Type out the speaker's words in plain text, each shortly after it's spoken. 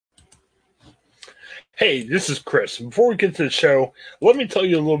Hey, this is Chris. Before we get to the show, let me tell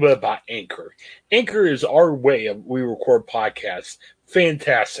you a little bit about Anchor. Anchor is our way of we record podcasts.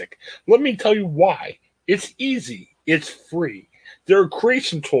 Fantastic. Let me tell you why. It's easy. It's free. There are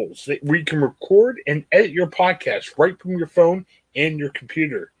creation tools that where you can record and edit your podcast right from your phone and your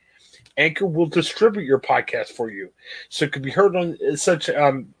computer. Anchor will distribute your podcast for you, so it can be heard on such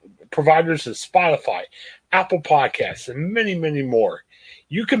providers as Spotify, Apple Podcasts, and many, many more.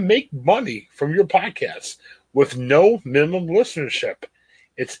 You can make money from your podcast with no minimum listenership.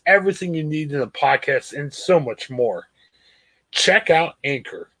 It's everything you need in a podcast and so much more. Check out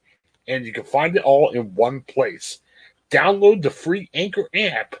Anchor, and you can find it all in one place. Download the free Anchor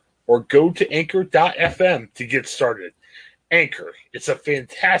app or go to anchor.fm to get started. Anchor, it's a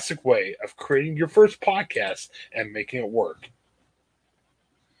fantastic way of creating your first podcast and making it work.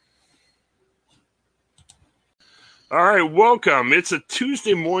 All right, welcome. It's a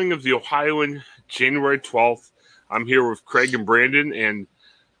Tuesday morning of the Ohioan, January 12th. I'm here with Craig and Brandon. And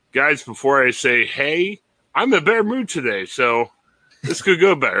guys, before I say, hey, I'm in a better mood today, so this could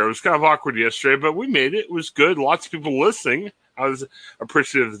go better. It was kind of awkward yesterday, but we made it. It was good. Lots of people listening. I was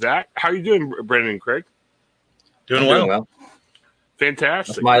appreciative of that. How are you doing, Brandon and Craig? Doing well.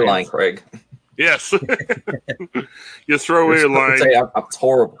 Fantastic. That's my line, Craig. Yes. You throw away your line. It's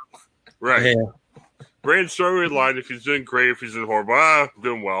horrible. Right. Yeah. Brandon's throwing away a line if he's doing great, if he's doing horrible. I'm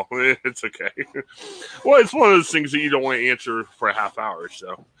doing well. It's okay. Well, it's one of those things that you don't want to answer for a half hour,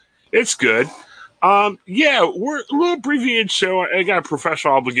 so it's good. Yeah, we're a little abbreviated show. I got a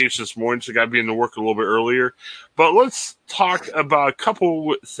professional obligation this morning, so I got to be in the work a little bit earlier. But let's talk about a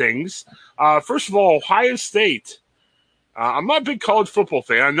couple things. First of all, Ohio State. I'm not a big college football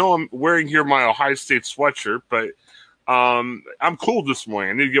fan. I know I'm wearing here my Ohio State sweatshirt, but I'm cold this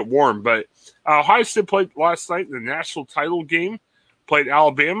morning. I need to get warm. But Ohio State played last night in the national title game, played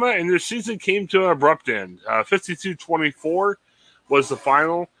Alabama, and their season came to an abrupt end. 52-24 was the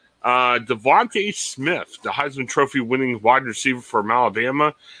final. Devontae Smith, the Heisman Trophy winning wide receiver from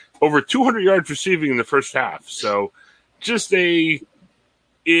Alabama, over 200 yards receiving in the first half. So just it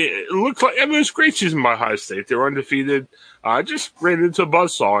looked like, I mean, it was a great season by Ohio State. They were undefeated. Just ran into a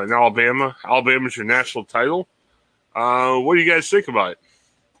buzzsaw in Alabama. Alabama's your national title. What do you guys think about it?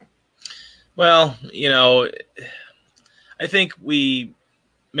 Well, I think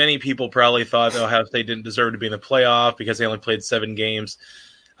many people probably thought that Ohio State didn't deserve to be in the playoff because they only played 7 games.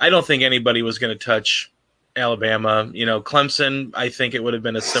 I don't think anybody was going to touch Alabama. Clemson, I think it would have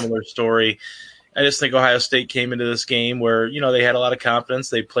been a similar story. I just think Ohio State came into this game where, they had a lot of confidence.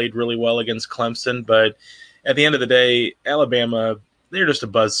 They played really well against Clemson. But at the end of the day, Alabama, they're just a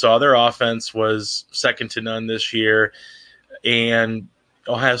buzzsaw. Their offense was second to none this year. And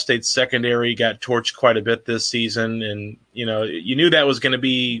Ohio State's secondary got torched quite a bit this season. And, you knew that was going to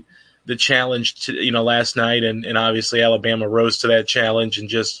be the challenge last night. And obviously Alabama rose to that challenge and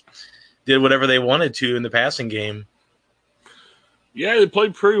just did whatever they wanted to in the passing game. Yeah, they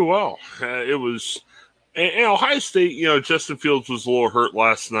played pretty well. It was, and Ohio State, Justin Fields was a little hurt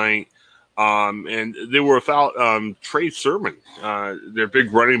last night. And they were without Trey Sermon, their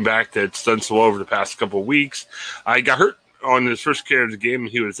big running back that's done so well over the past couple of weeks. He got hurt on his first carry of the game, and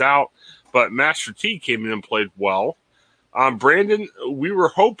he was out. But Master T came in and played well. Brandon, we were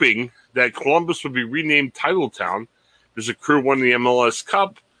hoping that Columbus would be renamed Titletown. There's a crew won the MLS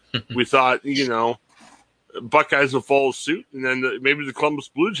Cup. We thought, Buckeyes will follow suit, and then maybe the Columbus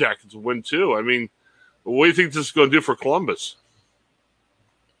Blue Jackets will win too. I mean, what do you think this is going to do for Columbus?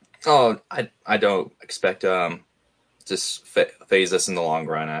 Oh, I don't expect just phase us in the long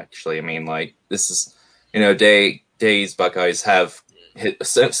run. Actually, I mean, this is days Buckeyes have hit a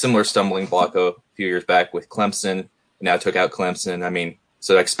similar stumbling block a few years back with Clemson. Now took out Clemson. I mean,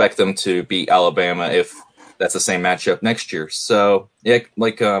 so I expect them to beat Alabama if that's the same matchup next year. So yeah,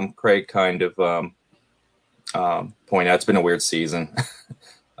 Craig kind of point out, it's been a weird season.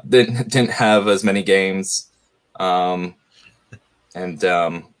 didn't have as many games, and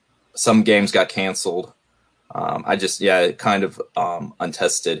some games got canceled. Kind of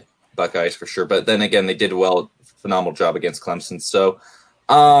untested Buckeyes for sure. But then again, they did phenomenal job against Clemson. So,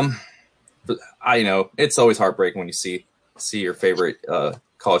 it's always heartbreaking when you see your favorite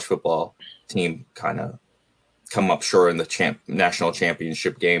college football team kind of come up short in the national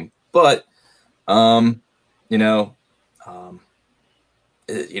championship game. But,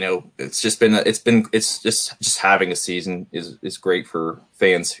 it's just having a season is great for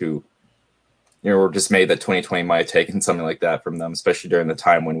fans who, were dismayed that 2020 might have taken something like that from them, especially during the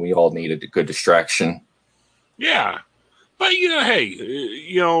time when we all needed a good distraction. Yeah. But,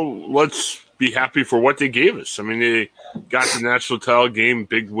 let's be happy for what they gave us. I mean, they got the national title game,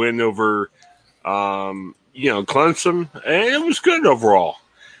 big win over Clemson, and it was good overall.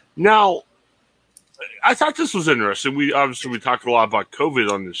 Now, I thought this was interesting. We talk a lot about COVID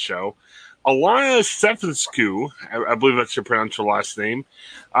on this show. Alana Stefensku, I believe that's how you pronounce her last name.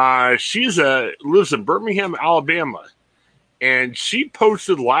 She lives in Birmingham, Alabama, and she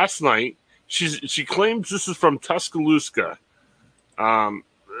posted last night. She claims this is from Tuscaloosa.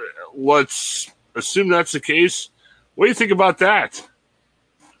 Let's assume that's the case. What do you think about that?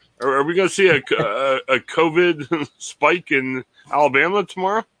 Are we going to see a COVID spike in Alabama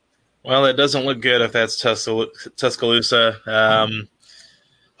tomorrow? Well, it doesn't look good if that's Tuscaloosa.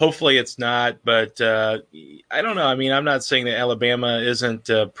 Hopefully it's not, but I don't know. I mean, I'm not saying that Alabama isn't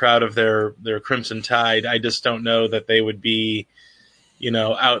proud of their Crimson Tide. I just don't know that they would be,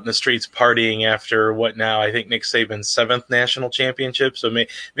 out in the streets partying after what now? I think Nick Saban's 7th national championship. So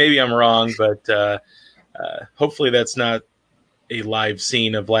maybe I'm wrong, but hopefully that's not a live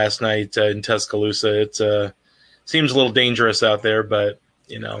scene of last night in Tuscaloosa. It seems a little dangerous out there, but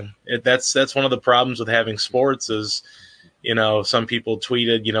that's one of the problems with having sports is, some people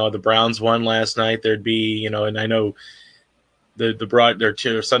tweeted, the Browns won last night. There'd be, and I know Sunday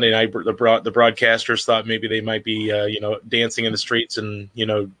night the broadcasters thought maybe they might be, dancing in the streets and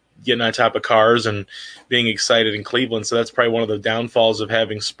getting on top of cars and being excited in Cleveland. So that's probably one of the downfalls of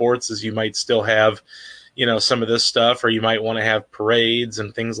having sports is you might still have, some of this stuff, or you might want to have parades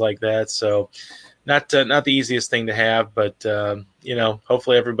and things like that. So not the easiest thing to have, but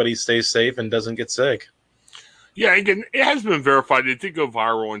hopefully everybody stays safe and doesn't get sick. Yeah, again, it has been verified. It did go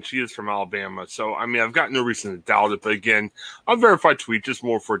viral, and she is from Alabama. So, I mean, I've got no reason to doubt it. But again, unverified tweet, just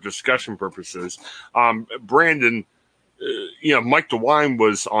more for discussion purposes. Brandon, Mike DeWine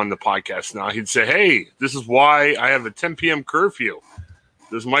was on the podcast now. He'd say, hey, this is why I have a 10 p.m. curfew.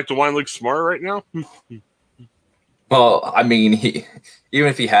 Does Mike DeWine look smart right now? Well, I mean, even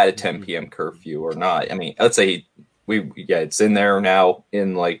if he had a 10 p.m. curfew or not, I mean, let's say it's in there now.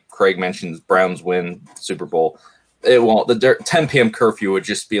 In like Craig mentions, Browns win Super Bowl. It won't. The 10 p.m. curfew would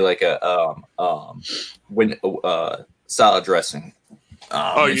just be like a salad dressing.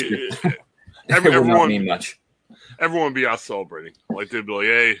 It would not mean much. Everyone would be out celebrating. Like they'd be like,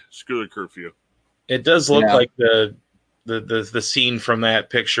 "Hey, screw the curfew." It does look like the scene from that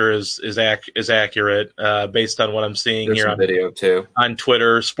picture is accurate based on what I'm seeing. There's here on video too on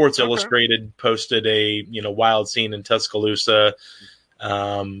Twitter. Sports Illustrated posted a wild scene in Tuscaloosa,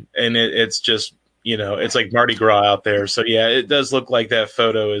 and it's just it's like Mardi Gras out there. So yeah, it does look like that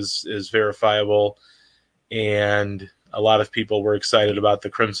photo is verifiable, and a lot of people were excited about the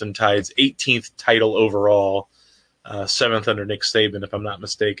Crimson Tide's 18th title overall, 7th under Nick Saban, if I'm not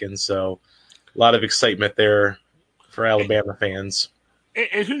mistaken. So a lot of excitement there for Alabama fans.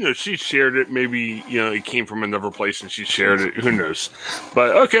 And who knows? She shared it. Maybe it came from another place, and she shared it. Who knows?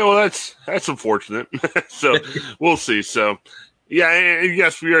 But okay, well that's unfortunate. So we'll see. So yeah, and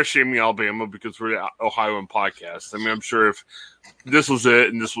yes, we are shaming Alabama because we're the Ohioan podcast. I mean, I'm sure if this was it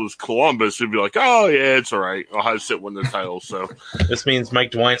and this was Columbus, it'd be like, oh yeah, it's all right. Ohio State won the title. So this means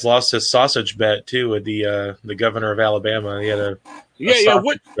Mike DeWine's lost his sausage bet too with the governor of Alabama. He had a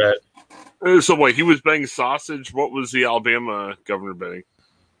sausage bet. So wait, he was betting sausage. What was the Alabama governor betting?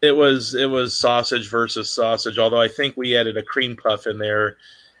 It was sausage versus sausage. Although I think we added a cream puff in there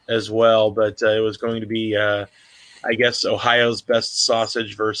as well. But it was going to be, I guess, Ohio's best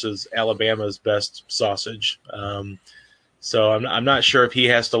sausage versus Alabama's best sausage. So I'm not sure if he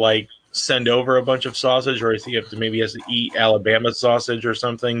has to send over a bunch of sausage, or if he has to eat Alabama sausage or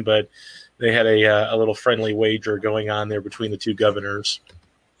something. But they had a little friendly wager going on there between the two governors.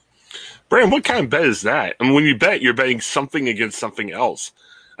 Brandon, what kind of bet is that? I mean, when you bet, you're betting something against something else.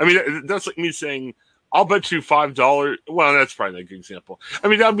 I mean, that's like me saying, I'll bet you $5. Well, that's probably not a good example. I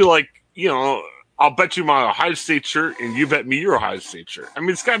mean, that'd be like, I'll bet you my Ohio State shirt and you bet me your Ohio State shirt. I mean,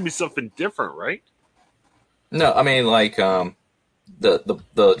 it's got to be something different, right? No, I mean, like, the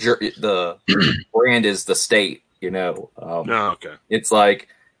brand is the state, okay. It's like,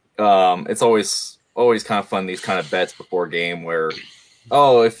 it's always kind of fun, these kind of bets before game where,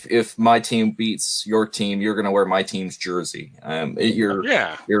 oh, if my team beats your team, you're going to wear my team's jersey.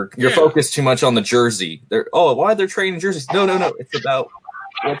 You're focused too much on the jersey. Why they're trading jerseys? No. It's about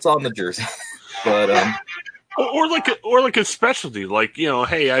what's on the jersey. But or like a specialty, like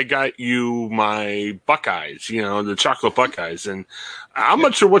hey, I got you my Buckeyes, the chocolate Buckeyes, and I'm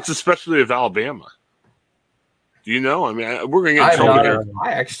not sure what's the specialty of Alabama. Do you know? I mean, we're going to get in trouble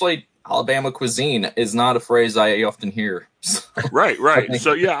here. Alabama cuisine is not a phrase I often hear. So, right.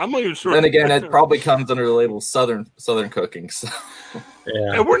 So yeah, I'm not even sure. Then again, it probably comes under the label Southern cooking. So.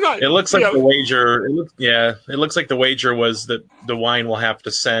 Yeah, and we're not. It looks like the wager. It looks like the wager was that DeWine will have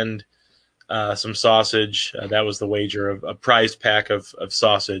to send some sausage. That was the wager of a prized pack of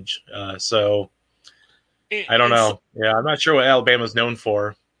sausage. So I don't know. Yeah, I'm not sure what Alabama's known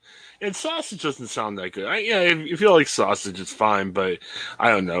for. And sausage doesn't sound that good. If you like sausage, it's fine, but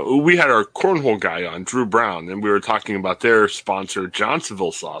I don't know. We had our cornhole guy on, Drew Brown, and we were talking about their sponsor,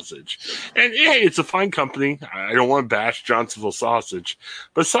 Johnsonville Sausage. And hey, it's a fine company. I don't want to bash Johnsonville Sausage,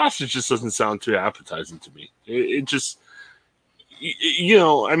 but sausage just doesn't sound too appetizing to me. It just,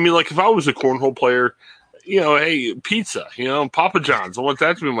 like if I was a cornhole player, hey, pizza, Papa John's. I want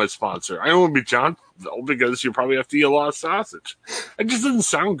that to be my sponsor. I don't want to be Johnsonville because you probably have to eat a lot of sausage. It just doesn't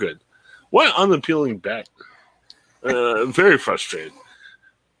sound good. What an unappealing bet. Very frustrated.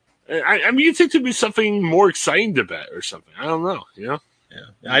 I mean, you'd think there'd be something more exciting to bet or something. I don't know, Yeah.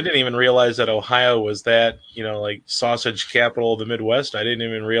 I didn't even realize that Ohio was that, like sausage capital of the Midwest. I didn't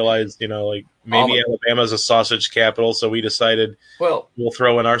even realize, maybe Alabama's a sausage capital, so we decided we'll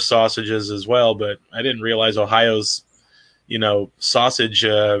throw in our sausages as well. But I didn't realize Ohio's, sausage,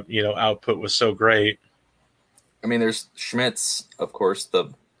 output was so great. I mean, there's Schmidt's, of course,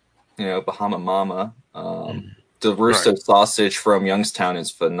 the Bahama Mama. The Russo sausage from Youngstown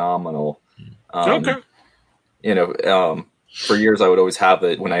is phenomenal. Okay. For years I would always have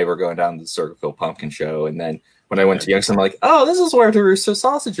it when I were going down to the Circleville Pumpkin Show, and then when I went to Youngstown, I'm like, oh, this is where the Russo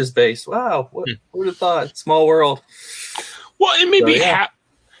sausage is based. Wow, who would have thought? Small world. Well, and maybe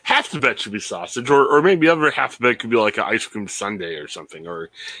half the bet should be sausage, or maybe the other half the bet could be like an ice cream sundae or something, or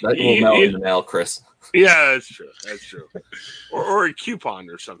that will melt in the mail, Chris. Yeah, that's true. or a coupon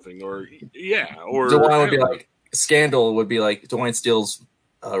or something, or DeWine would be like Scandal would be like DeWine steals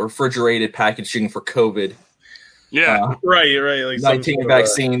refrigerated packaging for COVID. Yeah, right. Like 19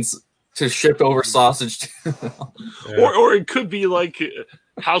 vaccines to ship over sausage. Or it could be like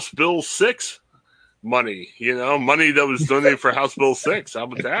House Bill 6 money, money that was donated for House Bill 6. How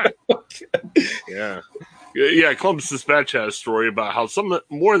about that? Yeah. Columbus Dispatch had a story about how some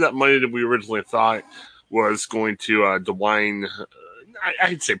more of that money than we originally thought was going to DeWine.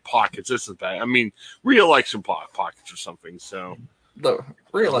 I'd say pockets. This is bad. I mean, re-election pockets or something. So the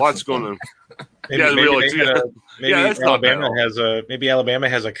re-election. What's going on? Maybe Alabama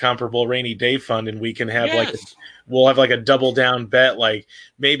has a comparable rainy day fund, and we can have we'll have like a double down bet. Like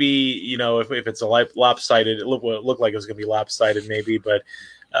maybe if it's a lopsided, it looked like it was going to be lopsided, maybe, but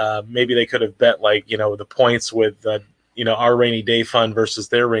maybe they could have bet like the points with our rainy day fund versus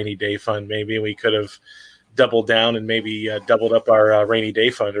their rainy day fund. Maybe we could have doubled down and maybe doubled up our rainy day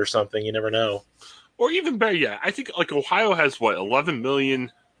fund or something. You never know. Or even better yet, I think like Ohio has 11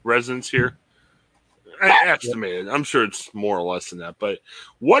 million residents here. Estimated. I'm sure it's more or less than that. But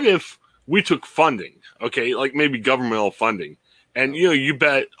what if we took funding, okay, like maybe governmental funding, and you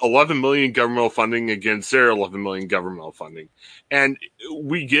bet 11 million governmental funding against their 11 million governmental funding, and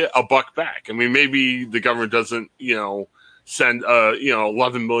we get $1 back. I mean, maybe the government doesn't, send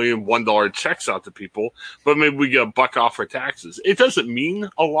 $11 million $1 checks out to people, but maybe we get $1 off for taxes. It doesn't mean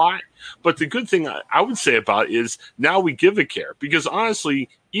a lot, but the good thing I would say about it is now we give a care, because honestly,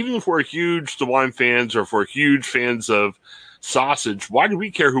 even if we're huge DeWine fans or if we're huge fans of sausage, why do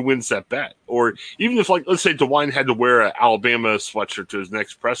we care who wins that bet? Or even if, like, let's say DeWine had to wear an Alabama sweatshirt to his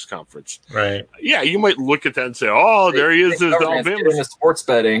next press conference, right? Yeah, you might look at that and say, "Oh, there he is, the Alabama sports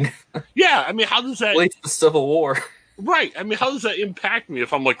betting." Yeah, I mean, how does that relate to the Civil War? Right. I mean, how does that impact me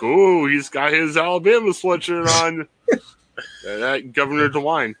if I'm like, oh, he's got his Alabama sweatshirt on? That Governor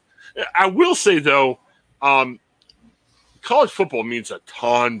DeWine. I will say, though, college football means a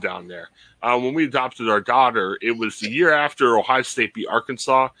ton down there. When we adopted our daughter, it was the year after Ohio State beat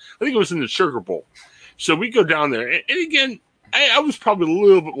Arkansas. I think it was in the Sugar Bowl. So we go down there. And again, I was probably a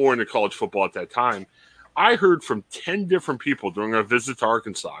little bit more into college football at that time. I heard from 10 different people during our visit to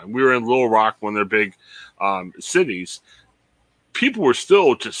Arkansas, and we were in Little Rock, one of their big cities. People were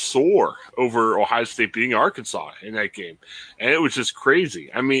still just sore over Ohio State beating Arkansas in that game, and it was just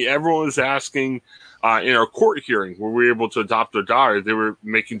crazy. I mean, everyone was asking in our court hearing where we were able to adopt their daughter, they were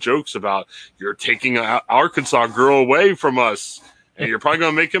making jokes about, you're taking an Arkansas girl away from us, and you're probably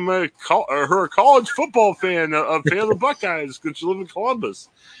going to make her a college football fan, a fan of the Buckeyes because you live in Columbus.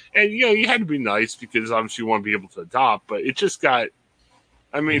 And, you had to be nice because obviously you want to be able to adopt, but it just got,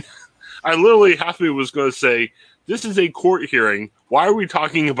 I mean, I literally, half of me was going to say, this is a court hearing. Why are we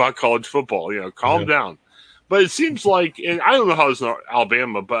talking about college football? Calm down. But it seems like, and I don't know how it's in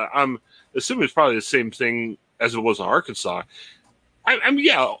Alabama, but I'm assuming it's probably the same thing as it was in Arkansas. I mean,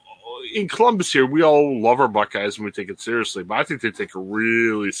 yeah, in Columbus here, we all love our Buckeyes and we take it seriously, but I think they take it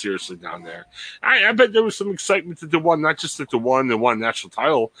really seriously down there. I bet there was some excitement that they won, not just that they won a national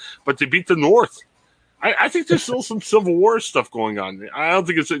title, but they beat the North. I think there's still some Civil War stuff going on. I don't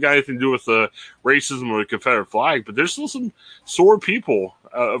think it's got anything to do with the racism or the Confederate flag, but there's still some sore people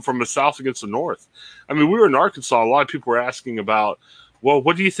from the South against the North. I mean, we were in Arkansas. A lot of people were asking about, well,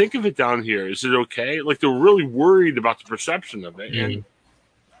 what do you think of it down here? Is it okay? Like, they're really worried about the perception of it. And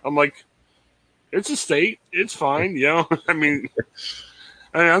I'm like, it's a state. It's fine. You know, I mean,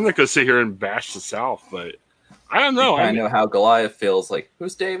 I'm not going to sit here and bash the South, but I don't know. I know how Goliath feels. Like,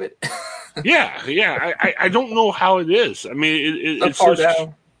 who's David? Yeah. I don't know how it is. I mean, it's far so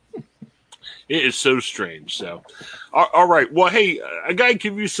down. It is so strange. So, all right. Well, hey, I got to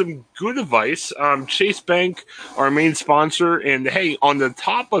give you some good advice. Chase Bank, our main sponsor, and hey, on the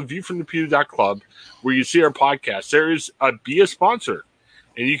top of viewfromthepew.club, where you see our podcast, there is a Be a Sponsor,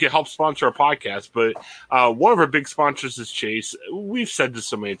 and you can help sponsor our podcast. But one of our big sponsors is Chase. We've said this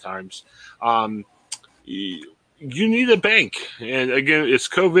so many times. You need a bank, and again, it's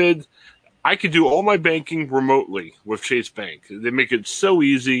COVID. I could do all my banking remotely with Chase Bank. They make it so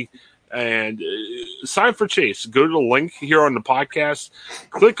easy. And sign for Chase. Go to the link here on the podcast.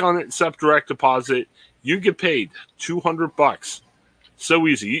 Click on it, accept direct deposit. You get paid $200. So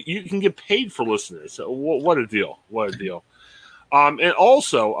easy. You can get paid for listening. So what a deal! What a deal! And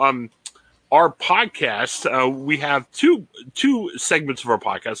also, our podcast. We have two segments of our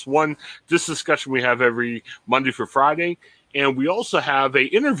podcast. One, this discussion we have every Monday through Friday, and we also have an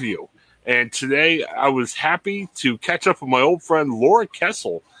interview. And today, I was happy to catch up with my old friend Laura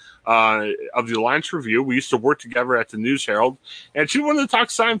Kessel of the Alliance Review. We used to work together at the News Herald, and she wanted to talk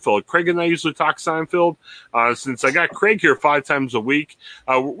Seinfeld. Craig and I usually talk Seinfeld. Since I got Craig here 5 times a week,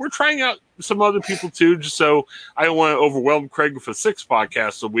 we're trying out some other people too, just so I don't want to overwhelm Craig with 6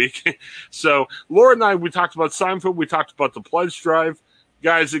 podcasts a week. So Laura and I, we talked about Seinfeld. We talked about the pledge drive.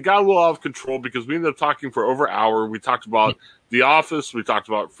 Guys, it got a little out of control because we ended up talking for over an hour. We talked about The Office. We talked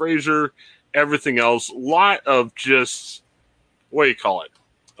about Frasier, everything else. A lot of just, what do you call it?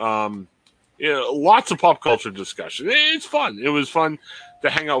 Lots of pop culture discussion. It's fun. It was fun to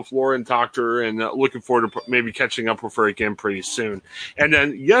hang out with Laura and talk to her, and looking forward to maybe catching up with her again pretty soon. And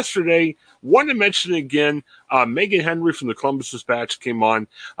then yesterday, want to mention again, Megan Henry from the Columbus Dispatch came on.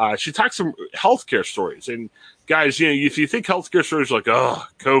 She talked some healthcare stories. And guys, if you think healthcare stories are like, oh,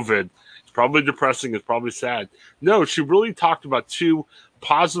 COVID, it's probably depressing, it's probably sad. No, she really talked about 2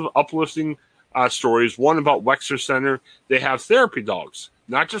 positive, uplifting stories. One about Wexner Center. They have therapy dogs.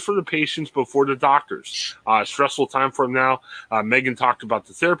 Not just for the patients, but for the doctors. Stressful time for them now. Megan talked about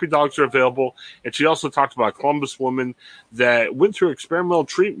the therapy dogs are available, and she also talked about a Columbus woman that went through experimental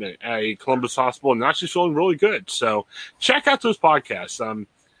treatment at a Columbus hospital, and now she's feeling really good. So check out those podcasts.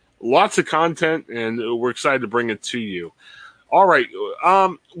 Lots of content, and we're excited to bring it to you. All right.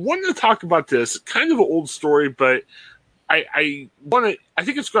 Wanted to talk about this. Kind of an old story, but I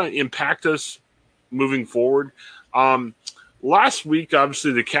think it's going to impact us moving forward. Last week,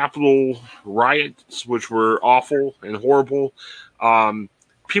 obviously, the Capitol riots, which were awful and horrible,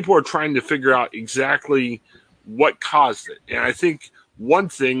 people are trying to figure out exactly what caused it. And I think one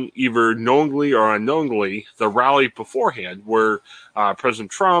thing, either knowingly or unknowingly, the rally beforehand, where President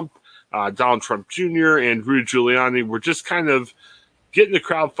Trump, Donald Trump Jr., and Rudy Giuliani were just kind of getting the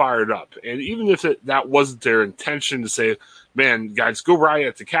crowd fired up. And even if that wasn't their intention to say, man, guys, go riot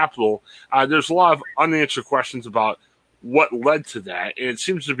at the Capitol, there's a lot of unanswered questions about what led to that. And it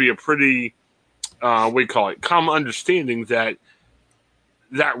seems to be a pretty, common understanding that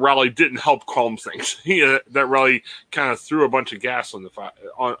rally didn't help calm things. That rally kind of threw a bunch of gas on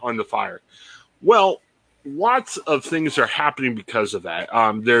the fire. Well, lots of things are happening because of that.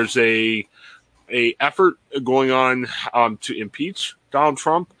 There's a effort going on to impeach Donald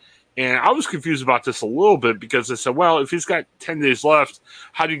Trump. And I was confused about this a little bit because I said, well, if he's got 10 days left,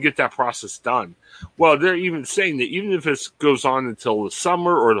 how do you get that process done? Well, they're even saying that even if this goes on until the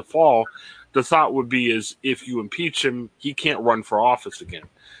summer or the fall, the thought would be is if you impeach him, he can't run for office again.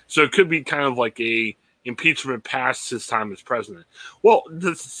 So it could be kind of like a impeachment past his time as president. Well,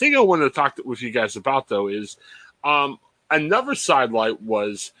 the thing I wanted to talk with you guys about, though, is another sidelight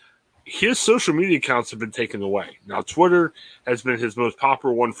was his social media accounts have been taken away. Now, Twitter has been his most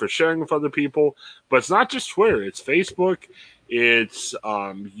popular one for sharing with other people, but it's not just Twitter. It's Facebook, it's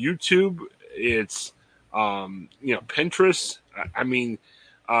YouTube, it's Pinterest. I mean,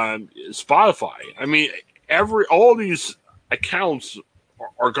 Spotify. I mean, all these accounts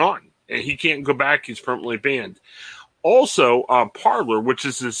are gone, and he can't go back. He's permanently banned. Also, Parler, which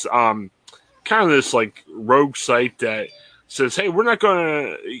is this kind of this like rogue site that says, hey, we're not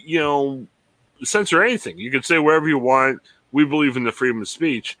going to, censor anything. You can say whatever you want. We believe in the freedom of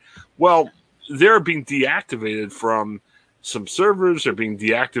speech. Well, they're being deactivated from some servers. They're being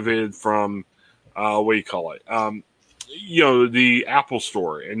deactivated from what do you call it? The Apple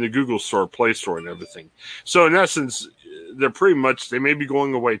Store and the Google Store, Play Store, and everything. So in essence, they may be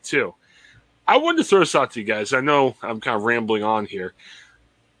going away too. I wanted to throw this out to you guys. I know I'm kind of rambling on here.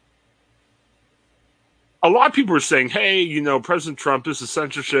 A lot of people are saying, hey, President Trump, this is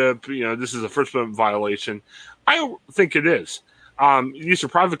censorship. This is a First Amendment violation. I don't think it is. These are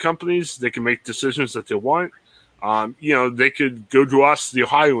private companies. They can make decisions that they want. They could go to us, the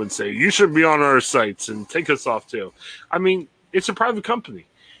Ohioan, and say, you shouldn't be on our sites and take us off too. I mean, it's a private company.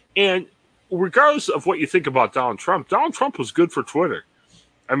 And regardless of what you think about Donald Trump was good for Twitter.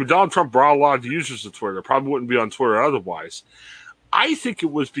 I mean, Donald Trump brought a lot of users to Twitter. Probably wouldn't be on Twitter otherwise. I think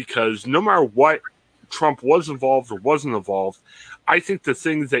it was because no matter what Trump was involved or wasn't involved, I think the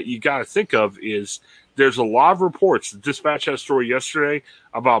thing that you got to think of is there's a lot of reports. The Dispatch had a story yesterday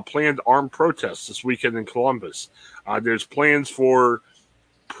about planned armed protests this weekend in Columbus. There's plans for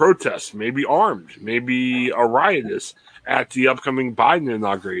protests, maybe armed, maybe a riotous at the upcoming Biden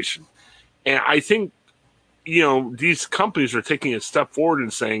inauguration. And I think, these companies are taking a step forward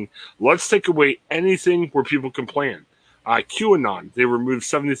and saying, let's take away anything where people can plan. QAnon, they removed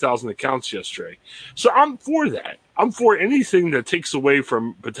 70,000 accounts yesterday. So I'm for that. I'm for anything that takes away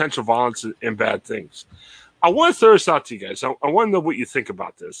from potential violence and bad things. I want to throw this out to you guys. I want to know what you think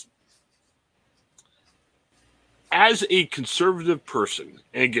about this. As a conservative person,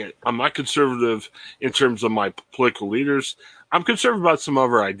 and again, I'm not conservative in terms of my political leaders. I'm conservative about some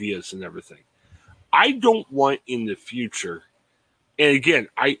other ideas and everything. I don't want in the future, and again,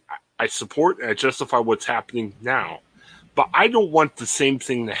 I support and I justify what's happening now, but I don't want the same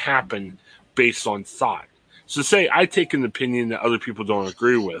thing to happen based on thought. So say I take an opinion that other people don't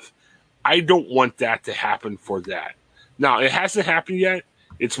agree with. I don't want that to happen for that. Now, it hasn't happened yet.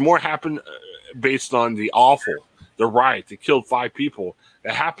 It's more happened based on the riot that killed 5 people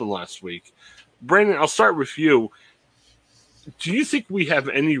that happened last week. Brandon, I'll start with you. Do you think we have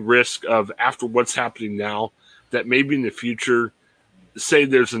any risk of, after what's happening now, that maybe in the future, say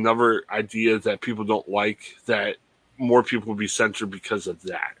there's another idea that people don't like, that more people will be censored because of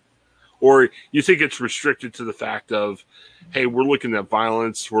that? Or you think it's restricted to the fact of, hey, we're looking at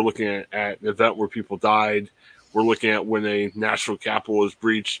violence, we're looking at an event where people died, we're looking at when a national capital was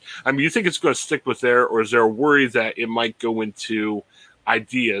breached. I mean, you think it's going to stick with there, or is there a worry that it might go into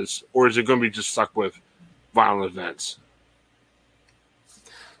ideas, or is it going to be just stuck with violent events?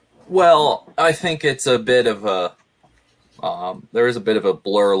 Well, I think it's a bit of there is a bit of a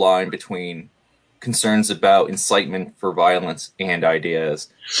blur line between concerns about incitement for violence and ideas.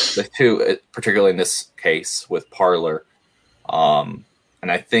 The two, particularly in this case with Parler. And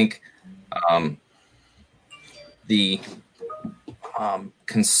I think the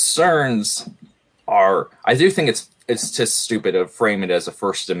concerns are, I do think it's just stupid to frame it as a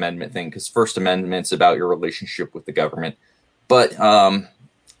First Amendment thing, because First Amendment's about your relationship with the government. But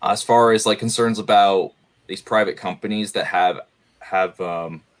as far as like concerns about these private companies that have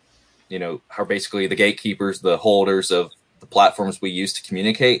are basically the gatekeepers, the holders of the platforms we use to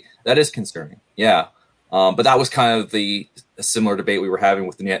communicate, that is concerning. Yeah. But that was kind of a similar debate we were having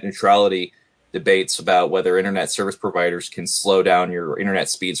with the net neutrality debates about whether internet service providers can slow down your internet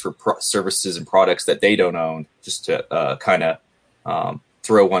speeds for services and products that they don't own, just to kind of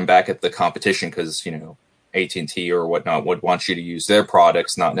throw one back at the competition, because, AT&T or whatnot would want you to use their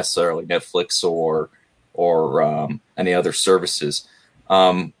products, not necessarily Netflix or any other services.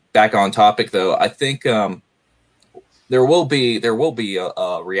 Back on topic, though, I think there will be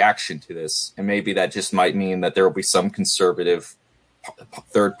a reaction to this, and maybe that just might mean that there will be some conservative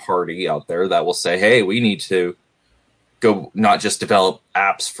third party out there that will say, "Hey, we need to go not just develop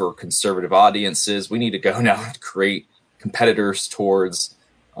apps for conservative audiences. We need to go now and create competitors towards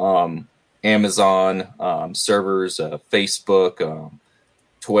Amazon servers, Facebook,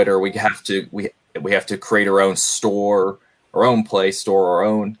 Twitter. We have to create our own store, our own Play Store, our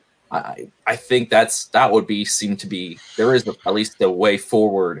own." I think that would seem to be, there is at least a way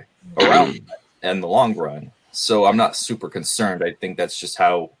forward around that in the long run. So I'm not super concerned. I think that's just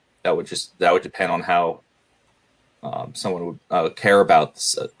how that would depend on how someone would care about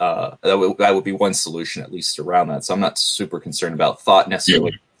this. That would be one solution at least around that. So I'm not super concerned about thought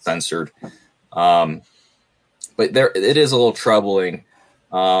necessarily censored. But it is a little troubling.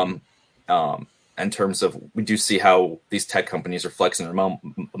 In terms of, we do see how these tech companies are flexing their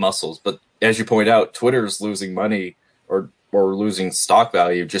muscles. But as you point out, Twitter is losing money or losing stock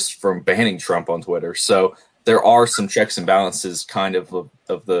value just from banning Trump on Twitter. So there are some checks and balances kind of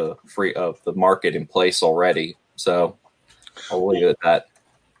the market in place already. So I'll leave it at that.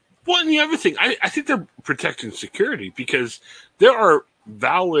 Well, and the other thing, I think they're protecting security, because there are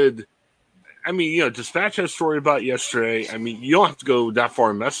valid I mean, Dispatch had a story about it yesterday. I mean, you don't have to go that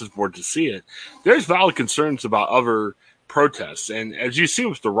far in message board to see it. There's valid concerns about other protests, and as you see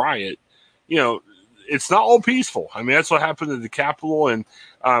with the riot, it's not all peaceful. I mean, that's what happened at the Capitol, and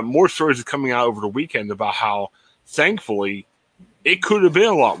more stories are coming out over the weekend about how, thankfully, it could have been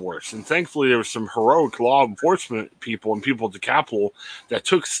a lot worse. And thankfully, there was some heroic law enforcement people and people at the Capitol that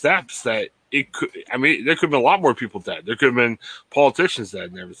took steps that it could. I mean, there could have been a lot more people dead. There could have been politicians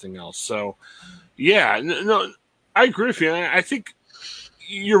dead and everything else. So, yeah, no, I agree with you. I think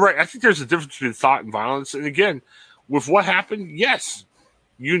you're right. I think there's a difference between thought and violence. And again, with what happened, yes,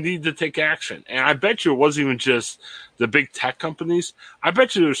 you need to take action. And I bet you it wasn't even just the big tech companies. I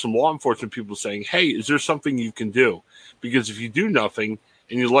bet you there's some law enforcement people saying, hey, is there something you can do? Because if you do nothing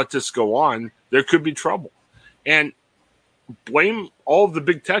and you let this go on, there could be trouble. And blame all of the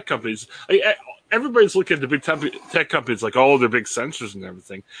big tech companies. Everybody's looking at the big tech companies like, oh, they're big censors and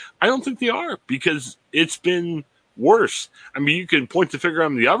everything. I don't think they are, because it's been worse. I mean, you can point the finger at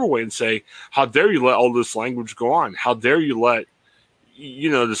them the other way and say, how dare you let all this language go on? How dare you let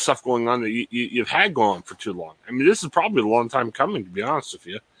the stuff going on that you've had going on for too long? I mean, this is probably a long time coming, to be honest with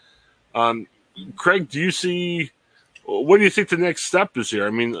you. Craig, what do you think the next step is here? I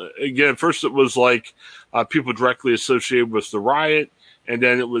mean, again, first it was like people directly associated with the riot, and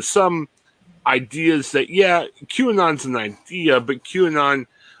then it was some ideas that, yeah, QAnon's an idea, but QAnon,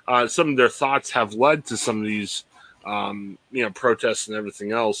 some of their thoughts have led to some of these, protests and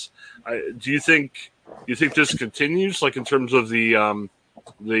everything else. Do you think this continues, like in terms of the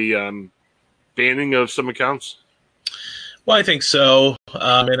banning of some accounts? Well, I think so,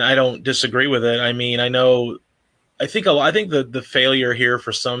 and I don't disagree with it. I mean, I think the failure here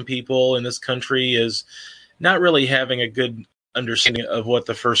for some people in this country is not really having a good understanding of what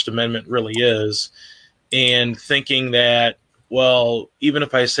the First Amendment really is, and thinking that, well, even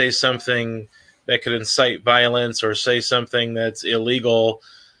if I say something that could incite violence or say something that's illegal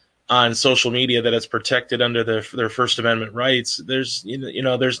on social media, that it's protected under their First Amendment rights,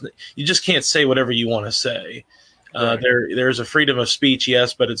 you just can't say whatever you want to say. Right. There's a freedom of speech,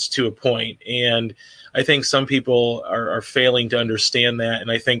 yes, but it's to a point. And I think some people are failing to understand that.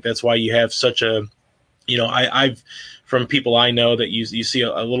 And I think that's why you have such a, I've from people I know that you see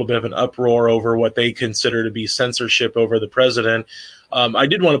a little bit of an uproar over what they consider to be censorship over the president. I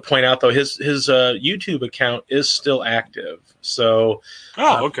did want to point out, though, his YouTube account is still active. So,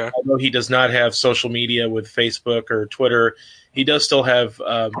 okay. Although he does not have social media with Facebook or Twitter, he does still have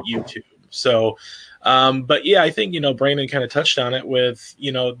YouTube. So, but yeah, I think, Brandon kind of touched on it with,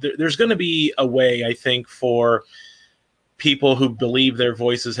 there's going to be a way, I think, for people who believe their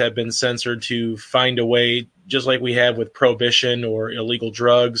voices have been censored to find a way, just like we have with prohibition or illegal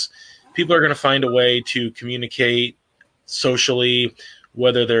drugs. People are going to find a way to communicate socially,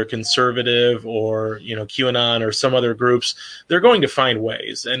 whether they're conservative or, QAnon or some other groups. They're going to find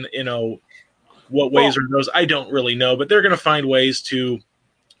ways. And, what ways are those? I don't really know, but they're going to find ways to,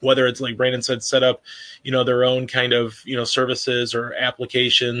 whether it's like Brandon said, set up, their own kind of, services or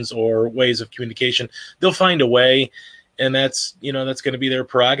applications or ways of communication. They'll find a way. And that's going to be their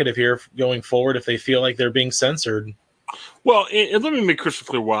prerogative here going forward if they feel like they're being censored. Well, and let me make crystal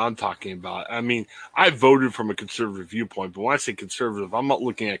clear what I'm talking about. I mean, I voted from a conservative viewpoint, but when I say conservative, I'm not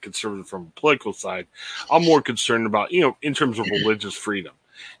looking at conservative from a political side. I'm more concerned about, in terms of religious freedom.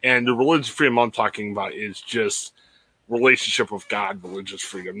 And the religious freedom I'm talking about is just relationship with God, religious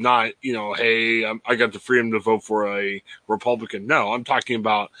freedom, not, hey, I got the freedom to vote for a Republican. No, I'm talking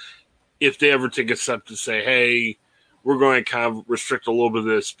about if they ever take a step to say, hey, we're going to kind of restrict a little bit of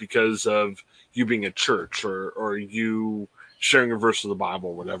this because of you being a church or you sharing a verse of the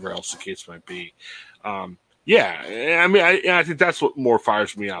Bible, whatever else the case might be. Yeah, I mean, I think that's what more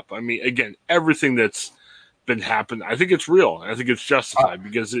fires me up. I mean, again, everything that's been happening, I think it's real. I think it's justified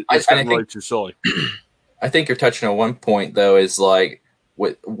because it's gotten really too silly. I think you're touching on one point, though, is like,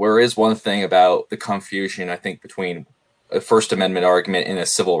 where is one thing about the confusion, I think, between a First Amendment argument and a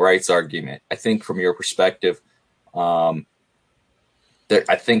civil rights argument. I think from your perspective, I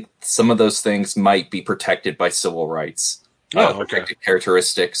think some of those things might be protected by civil rights, protected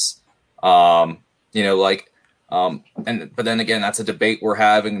characteristics. But then again, that's a debate we're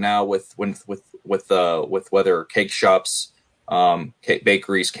having now with whether cake shops,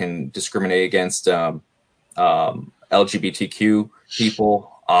 bakeries can discriminate against LGBTQ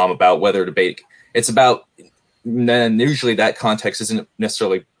people, about whether to bake. It's about, and usually that context isn't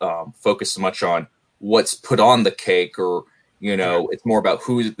necessarily focused so much on what's put on the cake, or it's more about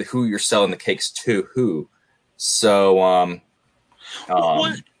who you're selling the cakes to who. So, I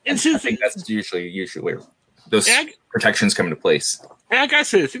think that's usually. those protections come into place. And I gotta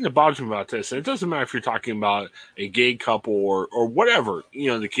say, the thing that bothers me about this, and it doesn't matter if you're talking about a gay couple or whatever,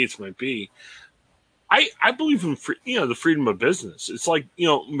 the case might be. I believe in the freedom of business. It's like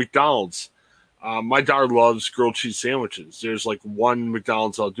McDonald's. My daughter loves grilled cheese sandwiches. There's like one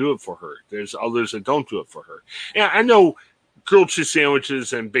McDonald's I'll do it for her. There's others that don't do it for her. And I know grilled cheese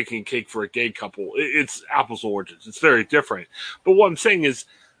sandwiches and baking cake for a gay couple, it's apples and oranges. It's very different. But what I'm saying is,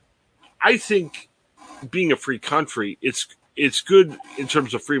 I think being a free country, it's good in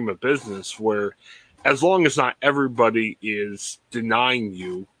terms of freedom of business, where as long as not everybody is denying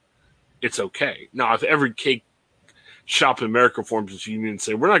you, it's okay. Now, if every cake shop in America forms its union and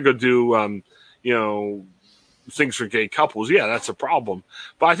say, we're not going to do, things for gay couples, yeah, that's a problem.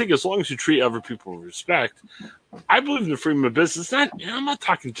 But I think as long as you treat other people with respect, I believe in the freedom of business. I'm not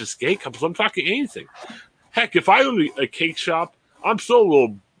talking just gay couples. I'm talking anything. Heck, if I owned a cake shop, I'm still a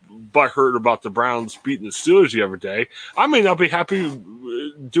little butthurt about the Browns beating the Steelers the other day. I may not be happy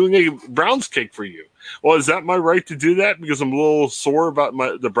doing a Browns cake for you. Well, is that my right to do that because I'm a little sore about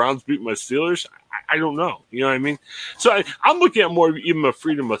the Browns beating my Steelers? I don't know. You know what I mean? So I'm looking at more even a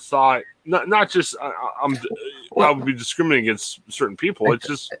freedom of thought, not just I would be discriminating against certain people. It's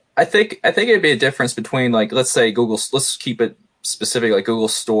just I think it'd be a difference between, like, let's say Google. Let's keep it specific, like Google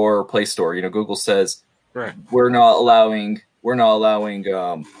Store or Play Store. Google says, right, we're not allowing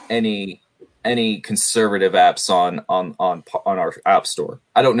any conservative apps on our app store.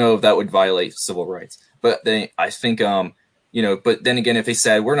 I don't know if that would violate civil rights, but I think but then again, if they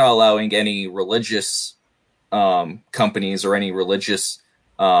said we're not allowing any religious companies or any religious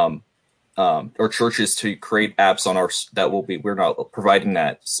or churches to create apps on we're not providing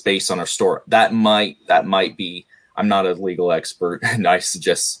that space on our store. That might be. I'm not a legal expert, and I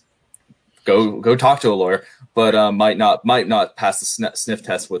suggest go talk to a lawyer, but might not pass the sniff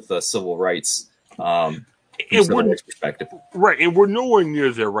test with the civil rights perspective. Right, and we're nowhere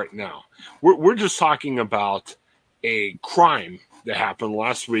near there right now. We're just talking about a crime that happened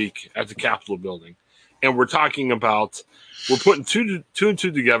last week at the Capitol building, and we're putting two and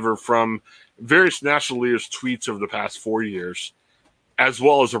two together from various national leaders' tweets over the past 4 years, as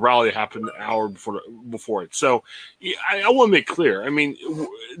well as a rally that happened an hour before it. So I want to make clear, I mean,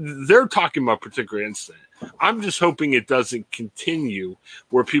 they're talking about a particular incident. I'm just hoping it doesn't continue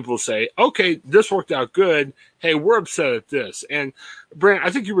where people say, okay, this worked out good. Hey, we're upset at this. And Brant, I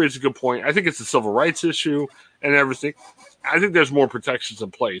think you raised a good point. I think it's a civil rights issue and everything. I think there's more protections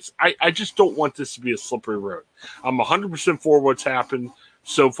in place. I just don't want this to be a slippery road. I'm 100% for what's happened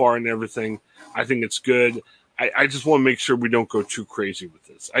so far and everything. I think it's good. I just want to make sure we don't go too crazy with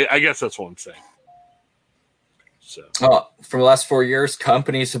this. I guess that's what I'm saying. So, for the last 4 years,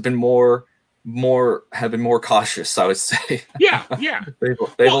 companies have been more cautious, I would say. Yeah. they've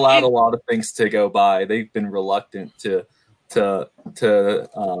allowed a lot of things to go by. They've been reluctant to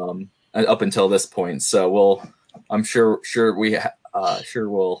up until this point. So I'm sure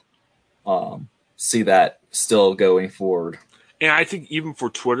we'll see that still going forward. And I think even for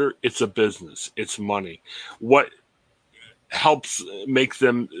Twitter, it's a business. It's money. What helps make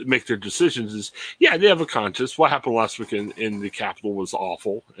them make their decisions is, yeah, they have a conscience. What happened last week in the Capitol was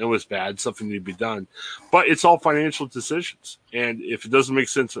awful. It was bad. Something needed to be done. But it's all financial decisions. And if it doesn't make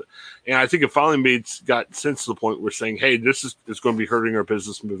sense, and I think it finally got sense to the point where saying, hey, this is going to be hurting our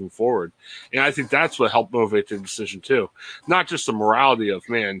business moving forward. And I think that's what helped motivate their decision too. Not just the morality of,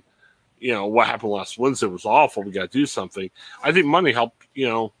 man, what happened last Wednesday was awful. We got to do something. I think money helped,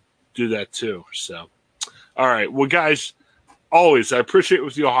 do that too. So, all right. Well, guys, always, I appreciate it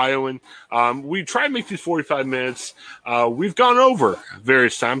with the Ohioan. We try to make these 45 minutes. We've gone over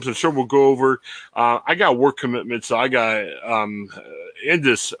various times. I'm sure we'll go over. I got work commitments, so I got end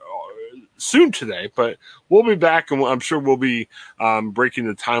this soon today. But we'll be back, and I'm sure we'll be breaking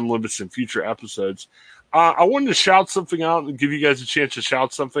the time limits in future episodes. I wanted to shout something out and give you guys a chance to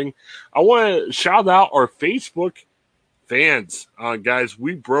shout something. I want to shout out our Facebook fans. Guys,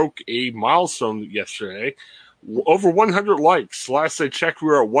 we broke a milestone yesterday. Over 100 likes. Last I checked, we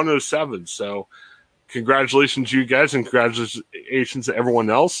were at 107. So congratulations, you guys, and congratulations to everyone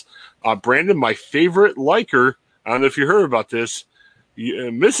else. Brandon, my favorite liker, I don't know if you heard about this,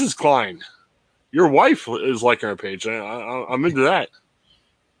 Mrs. Klein, your wife is liking our page. I'm into that.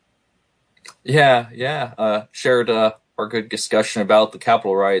 Yeah. Shared our good discussion about the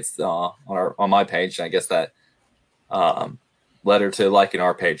Capitol riots on my page. I guess that led her to liking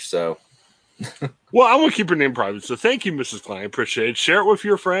our page. So, well, I want to keep her name private. So, thank you, Mrs. Klein. I appreciate it. Share it with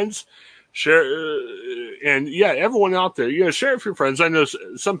your friends. Share, and yeah, everyone out there, share it with your friends. I know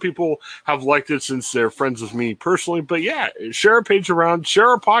some people have liked it since they're friends with me personally, but yeah, share our page around, share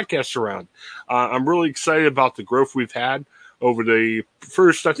our podcast around. I'm really excited about the growth we've had over the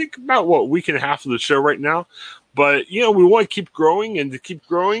first, I think, about week and a half of the show right now. But we want to keep growing, and to keep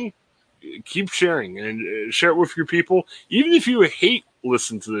growing, keep sharing and share it with your people. Even if you hate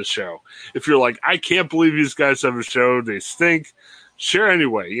listening to this show, if you're like, I can't believe these guys have a show, they stink. Share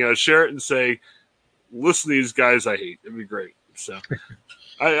anyway. Share it and say, listen to these guys I hate. It'd be great. So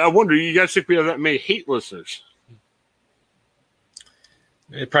I wonder, you guys think we have that many hate listeners?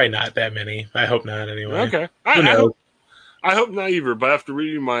 Probably not that many. I hope not anyway. Okay. I hope not either, but after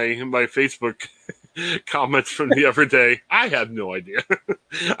reading my Facebook comments from the other day, I have no idea.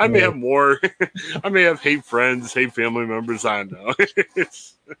 I may have more. I may have hate friends, hate family members. I don't know.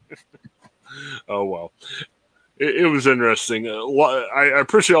 Oh, well. It was interesting. I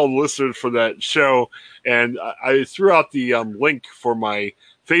appreciate all the listeners for that show, and I threw out the link for my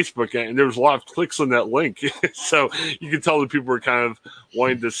Facebook, and there was a lot of clicks on that link. So you can tell that people were kind of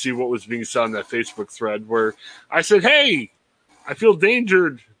wanting to see what was being said on that Facebook thread, where I said, hey, I feel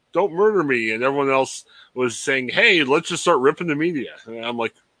endangered. Don't murder me. And everyone else was saying, hey, let's just start ripping the media. And I'm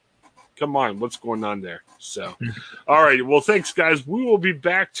like, come on, what's going on there? So, all right. Well, thanks, guys. We will be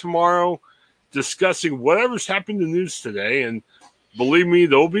back tomorrow discussing whatever's happened in the news today. And believe me,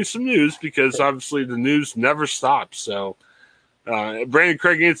 there'll be some news because obviously the news never stops. So, Brandon,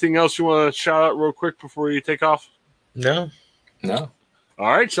 Craig, anything else you want to shout out real quick before you take off? No. No.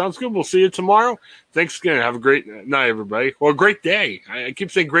 All right, sounds good. We'll see you tomorrow. Thanks again. Have a great night, everybody. Well, a great day. I keep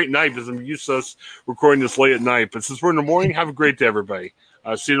saying great night because I'm used to us recording this late at night. But since we're in the morning, have a great day, everybody.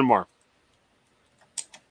 See you tomorrow.